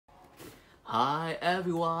Hi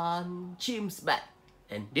everyone, Chim's back,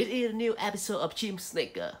 and this is a new episode of Chim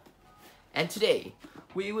Sneaker. And today,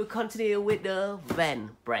 we will continue with the Van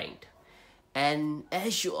brand. And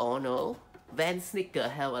as you all know, Van sneaker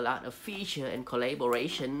have a lot of feature and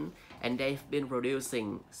collaboration, and they've been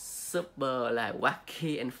producing super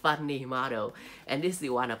wacky and funny model, and this is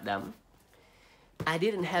one of them. I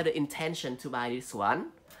didn't have the intention to buy this one,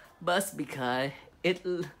 but because it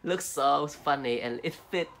looks so funny and it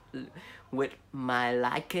fit with my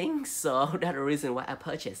liking, so that's the reason why I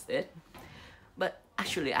purchased it. But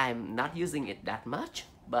actually I'm not using it that much,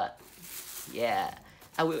 but yeah,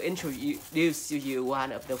 I will introduce to you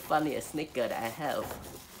one of the funniest sneakers that I have.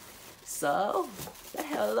 So let's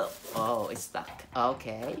have a look. Oh, it's stuck.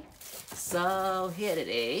 Okay, so here it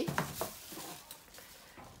is,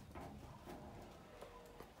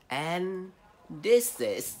 and this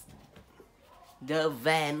is the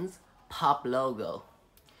Vans pop logo.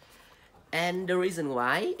 And the reason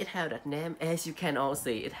why it have that name, as you can all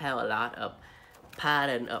see, it have a lot of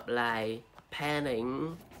pattern of like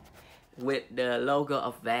painting with the logo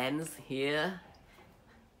of Vans here,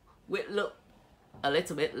 which look a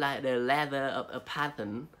little bit like the leather of a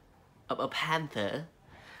pattern of a panther,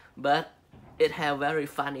 but it have very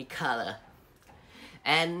funny color.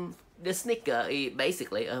 And the sneaker is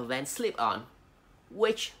basically a Vans slip-on,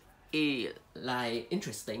 which is like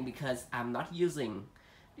interesting because I'm not using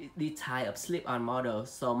this type of slip-on model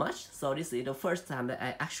so much, so this is the first time that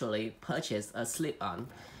I actually purchased a slip-on.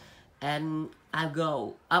 And I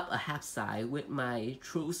go up a half size with my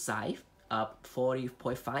true size of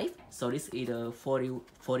 40.5, so this is the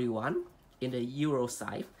 41 in the Euro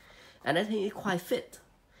size, and I think it quite fit.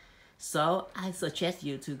 So I suggest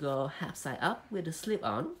you to go half size up with the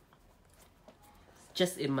slip-on,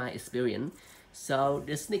 just in my experience. So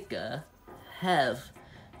the sneaker have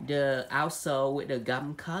the outsole with the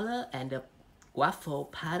gum color and the waffle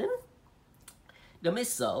pattern. The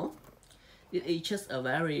midsole, it is just a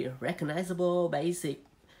very recognizable basic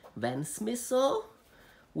Vans midsole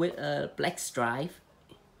with a black stripe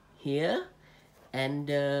here and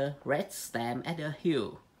the red stamp at the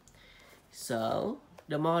heel. So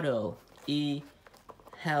the model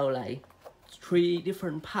have like 3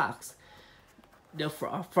 different parts. The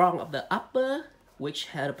front of the upper, which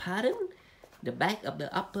had a pattern, the back of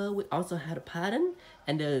the upper which also had a pattern,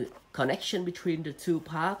 and the connection between the 2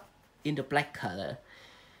 parts in the black color.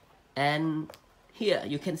 And here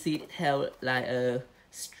you can see it have like a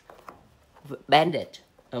bandage,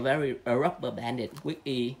 a rubber bandage, which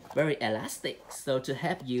is very elastic, so to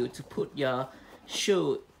help you to put your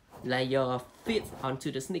shoe, like your feet,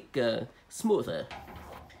 onto the sneaker smoother.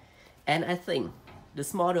 And I think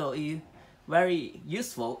this model is very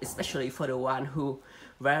useful, especially for the one who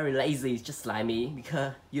very lazy just like me,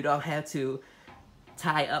 because you don't have to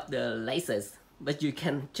tie up the laces, but you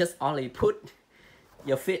can just only put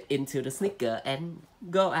your feet into the sneaker and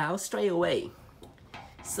go out straight away.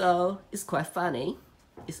 So it's quite funny.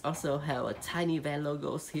 It also have a tiny Van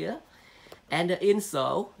logos here, and the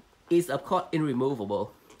insole is of course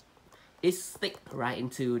irremovable. It sticks right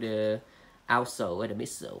into the outsole and the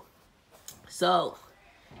midsole. So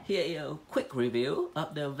here is a quick review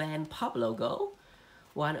of the Van Pop logo,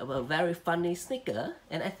 one of a very funny sneaker,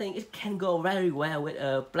 and I think it can go very well with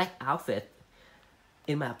a black outfit,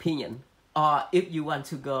 in my opinion. Or if you want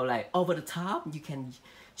to go like over the top, you can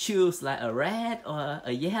choose like a red or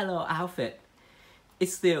a yellow outfit. It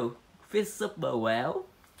still fits super well.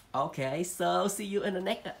 Okay, so see you in the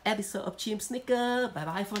next episode of Chim Sneaker. Bye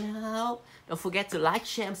bye for now. Don't forget to like,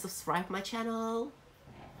 share, and subscribe my channel.